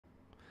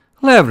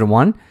Hello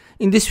everyone.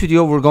 In this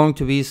video we're going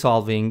to be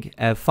solving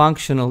a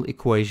functional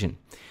equation.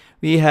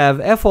 We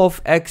have f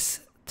of x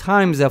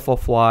times f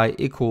of y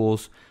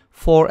equals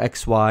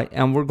 4xy,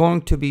 and we're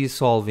going to be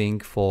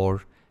solving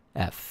for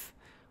f.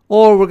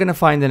 Or we're going to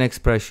find an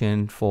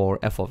expression for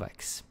f of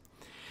x.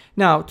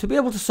 Now, to be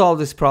able to solve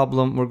this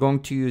problem, we're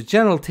going to use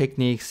general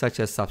techniques such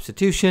as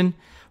substitution.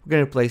 We're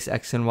going to replace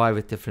x and y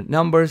with different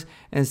numbers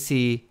and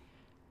see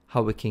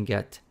how we can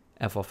get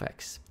f of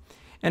x.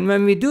 And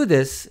when we do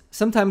this,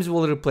 sometimes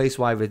we'll replace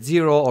y with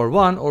 0 or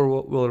 1, or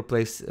we'll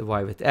replace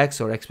y with x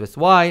or x with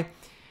y.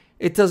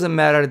 It doesn't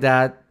matter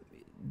that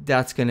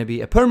that's going to be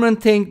a permanent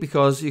thing,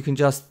 because you can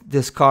just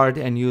discard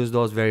and use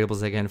those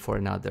variables again for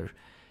another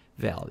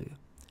value.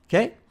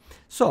 Okay,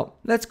 so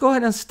let's go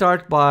ahead and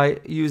start by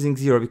using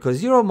 0, because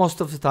 0 most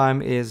of the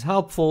time is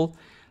helpful.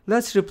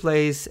 Let's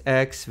replace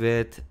x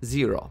with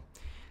 0.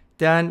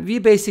 Then we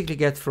basically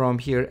get from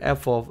here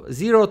f of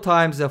 0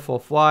 times f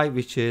of y,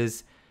 which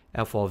is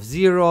f of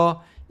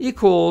 0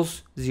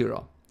 equals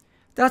 0.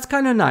 That's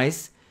kind of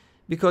nice,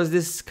 because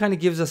this kind of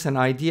gives us an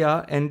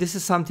idea, and this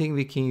is something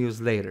we can use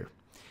later.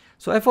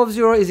 So f of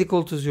 0 is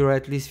equal to 0,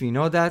 at least we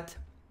know that.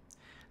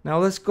 Now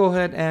let's go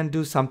ahead and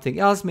do something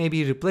else,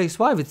 maybe replace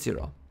y with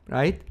 0,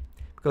 right?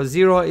 Because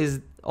 0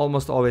 is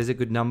almost always a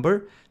good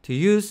number to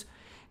use.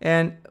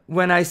 And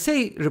when I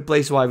say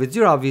replace y with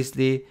 0,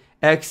 obviously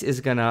x is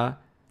gonna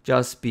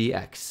just be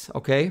x,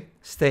 okay?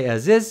 Stay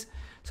as is.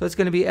 So it's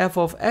going to be f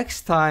of x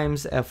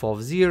times f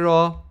of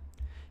 0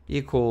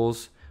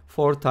 equals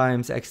 4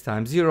 times x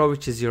times 0,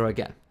 which is 0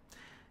 again.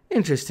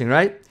 Interesting,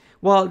 right?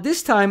 Well,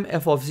 this time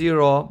f of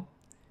 0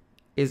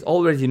 is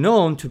already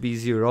known to be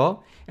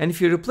 0. And if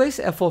you replace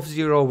f of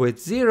 0 with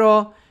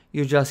 0,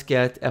 you just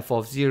get f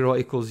of 0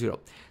 equals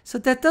 0. So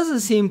that doesn't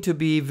seem to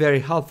be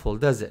very helpful,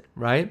 does it?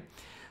 Right?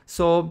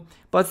 So,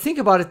 but think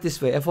about it this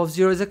way. F of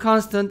 0 is a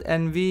constant,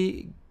 and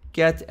we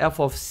get f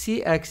of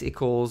cx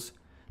equals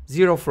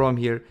 0 from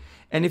here.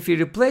 And if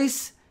we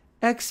replace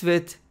x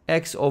with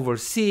x over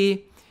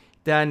c,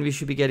 then we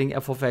should be getting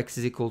f of x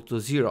is equal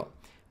to 0.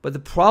 But the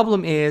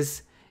problem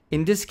is,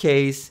 in this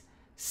case,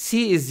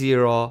 c is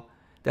 0.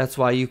 That's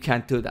why you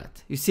can't do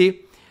that. You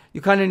see,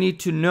 you kind of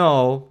need to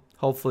know,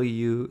 hopefully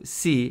you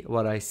see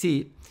what I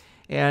see,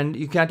 and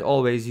you can't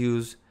always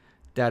use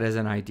that as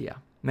an idea.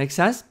 Make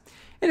sense?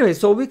 Anyway,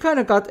 so we kind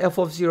of got f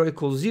of 0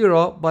 equals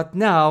 0, but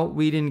now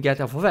we didn't get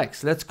f of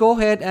x. Let's go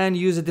ahead and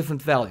use a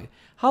different value.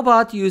 How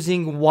about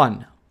using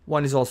 1?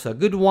 1 is also a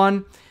good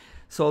one.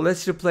 So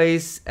let's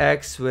replace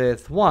x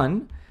with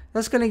 1.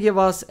 That's going to give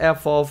us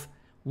f of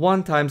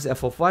 1 times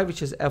f of y,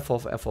 which is f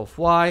of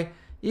y,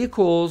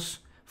 equals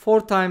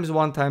 4 times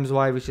 1 times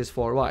y, which is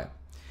 4y.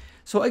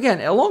 So again,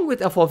 along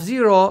with f of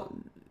 0,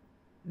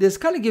 this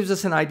kind of gives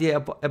us an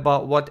idea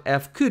about what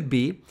f could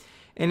be.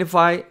 And if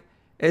I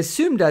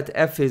assume that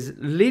f is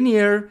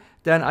linear,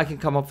 then I can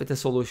come up with a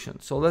solution.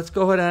 So let's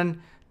go ahead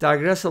and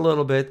digress a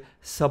little bit.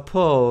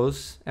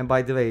 Suppose, and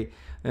by the way,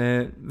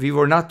 we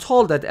were not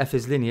told that f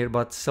is linear,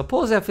 but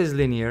suppose f is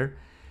linear,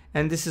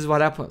 and this is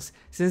what happens.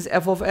 Since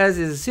f of s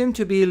is assumed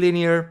to be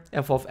linear,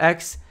 f of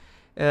x,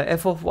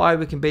 f of y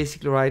we can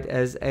basically write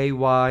as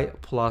ay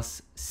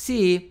plus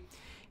c,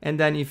 and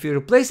then if you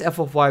replace f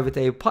of y with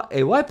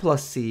ay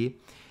plus c,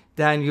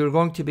 then you're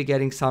going to be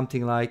getting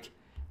something like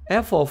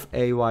f of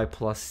ay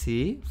plus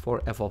c for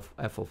f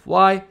of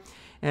y,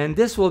 and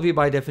this will be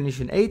by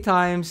definition a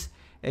times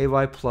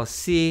ay plus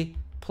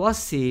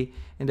c,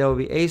 and that will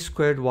be a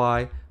squared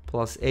y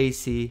plus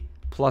ac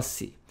plus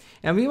c.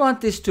 And we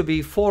want this to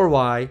be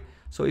 4y,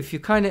 so if you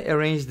kind of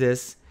arrange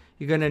this,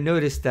 you're going to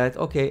notice that,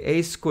 okay,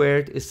 a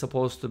squared is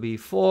supposed to be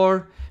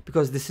 4,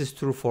 because this is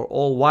true for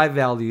all y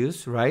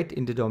values, right,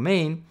 in the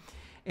domain.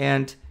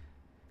 And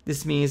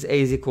this means a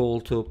is equal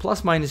to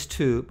plus minus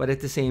 2, but at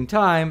the same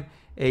time,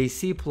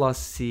 ac plus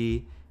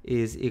c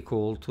is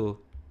equal to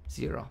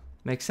 0.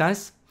 Make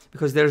sense?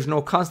 Because there's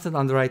no constant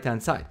on the right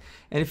hand side.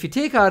 And if you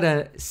take out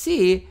a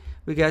c,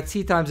 we get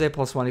c times a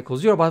plus 1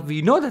 equals 0, but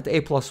we know that a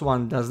plus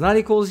 1 does not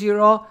equal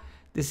 0.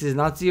 This is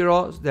not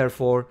 0,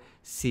 therefore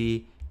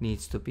c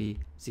needs to be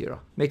 0.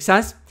 Make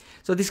sense?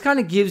 So this kind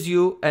of gives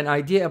you an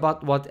idea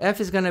about what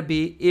f is going to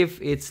be if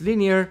it's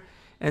linear,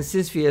 and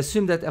since we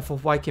assume that f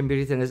of y can be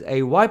written as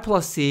ay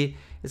plus c,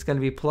 it's going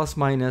to be plus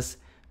minus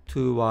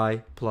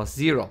 2y plus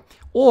 0.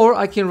 Or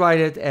I can write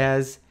it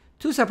as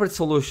two separate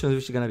solutions,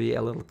 which are going to be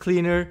a little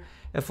cleaner.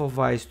 F of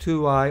y is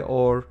 2y,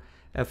 or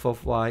f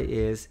of y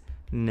is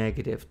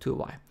negative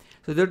 2y.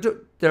 So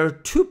there are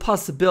two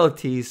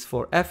possibilities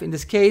for f in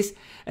this case,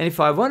 and if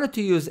I wanted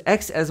to use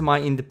x as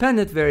my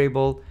independent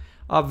variable,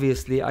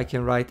 obviously I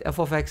can write f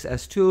of x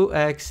as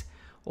 2x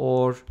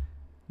or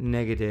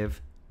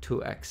negative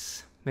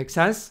 2x. Make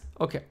sense?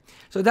 Okay,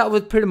 so that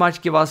would pretty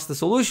much give us the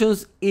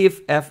solutions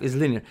if f is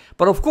linear.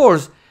 But of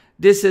course,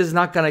 this is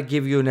not going to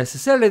give you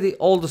necessarily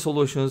all the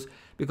solutions,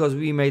 because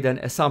we made an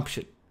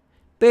assumption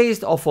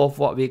based off of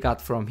what we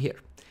got from here.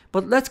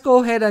 But let's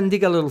go ahead and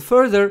dig a little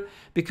further,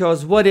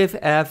 because what if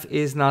f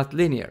is not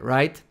linear,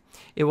 right?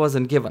 It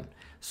wasn't given.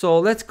 So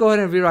let's go ahead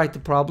and rewrite the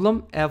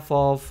problem. F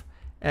of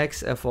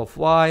x, f of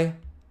y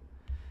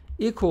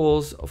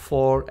equals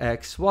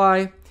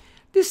 4xy.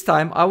 This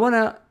time I want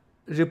to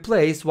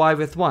replace y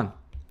with 1.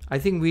 I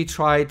think we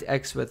tried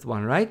x with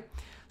 1, right?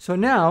 So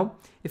now,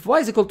 if y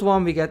is equal to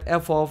 1, we get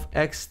f of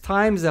x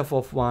times f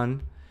of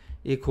 1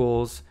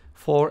 equals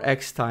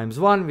 4x times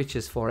 1, which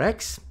is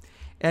 4x.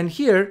 And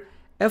here,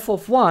 f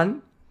of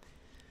 1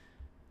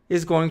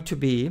 is going to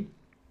be,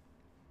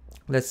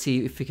 let's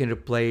see if we can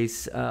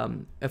replace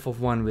f of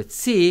 1 with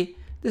c.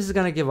 This is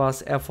going to give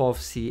us f of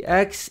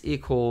cx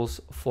equals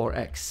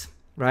 4x,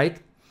 right?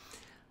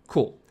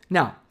 Cool.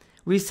 Now,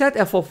 we set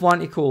f of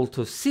 1 equal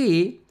to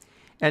c,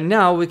 and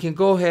now we can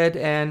go ahead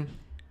and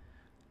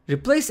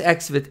replace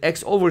x with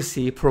x over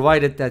c,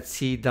 provided that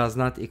c does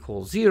not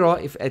equal 0.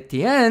 If at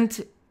the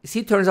end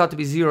c turns out to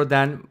be 0,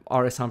 then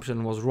our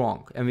assumption was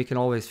wrong, and we can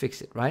always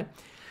fix it, right?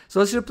 So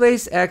let's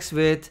replace x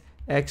with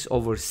x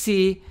over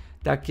c.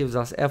 That gives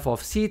us f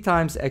of c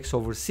times x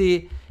over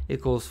c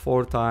equals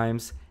 4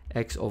 times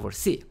x over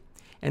c.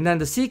 And then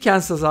the c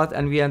cancels out,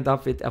 and we end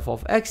up with f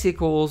of x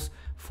equals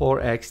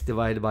 4x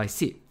divided by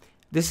c.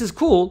 This is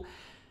cool.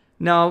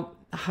 Now,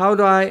 how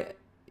do I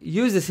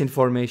use this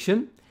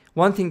information?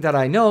 One thing that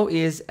I know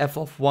is f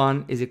of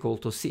 1 is equal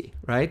to c,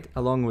 right?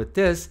 Along with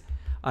this,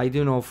 I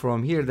do know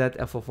from here that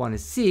f of 1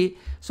 is c.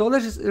 So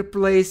let's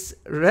replace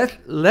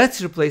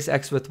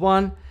x with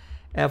 1.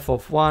 F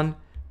of 1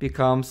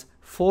 becomes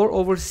 4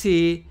 over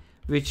c,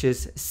 which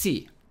is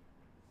c.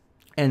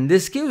 And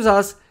this gives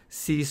us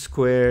c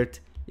squared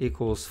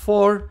equals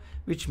 4,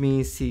 which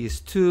means c is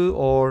 2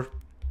 or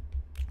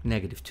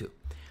negative 2.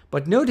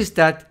 But notice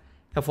that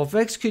f of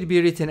x could be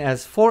written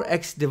as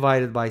 4x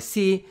divided by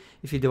c.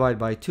 If you divide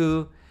by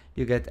 2,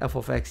 you get f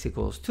of x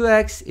equals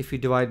 2x. If you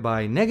divide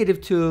by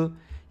negative 2,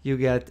 you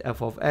get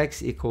f of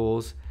x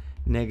equals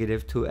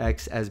negative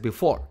 2x as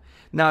before.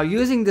 Now,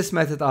 using this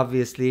method,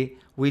 obviously,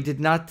 we did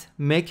not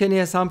make any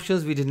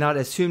assumptions. We did not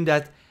assume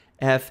that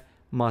f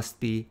must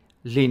be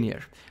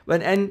linear.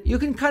 And you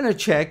can kind of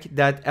check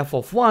that f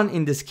of 1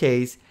 in this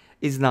case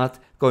is not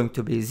going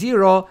to be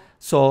 0,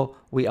 so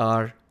we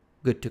are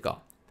good to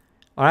go.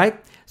 All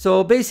right,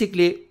 so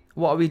basically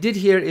what we did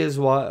here is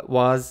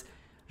was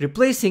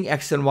replacing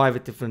x and y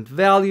with different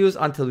values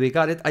until we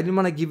got it. I didn't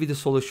want to give you the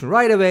solution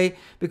right away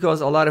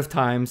because a lot of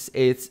times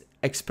it's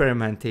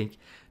experimenting.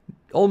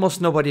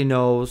 Almost nobody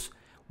knows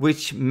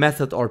which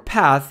method or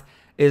path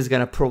is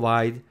going to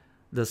provide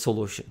the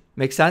solution.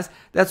 Make sense?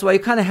 That's why you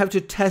kind of have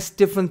to test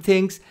different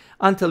things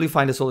until you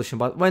find a solution.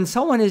 But when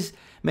someone is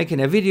making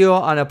a video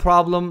on a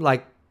problem,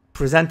 like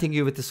presenting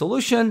you with the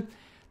solution,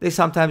 they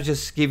sometimes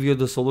just give you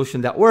the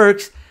solution that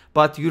works,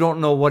 but you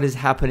don't know what is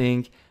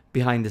happening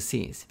behind the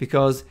scenes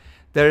because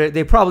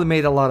they probably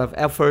made a lot of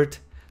effort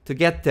to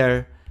get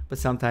there, but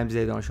sometimes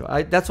they don't show.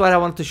 That's what I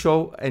want to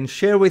show and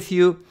share with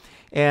you.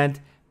 And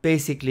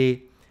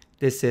basically,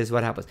 this is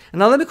what happens. And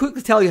now let me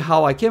quickly tell you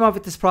how I came up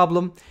with this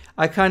problem.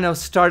 I kind of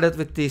started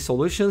with the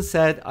solution,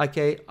 said,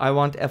 okay, I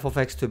want f of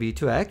x to be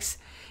 2x.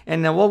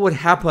 And then what would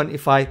happen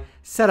if I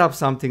set up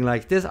something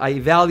like this? I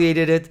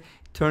evaluated it.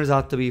 Turns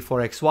out to be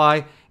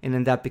 4xy, and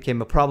then that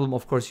became a problem.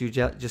 Of course, you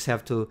just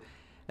have to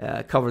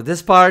cover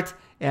this part,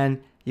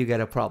 and you get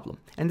a problem.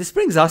 And this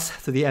brings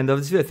us to the end of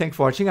this video. Thanks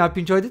for watching. I hope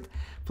you enjoyed it.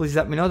 Please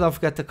let me know. Don't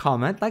forget to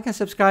comment, like, and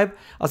subscribe.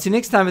 I'll see you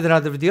next time with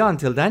another video.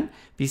 Until then,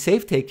 be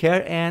safe, take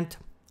care, and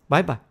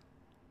bye-bye.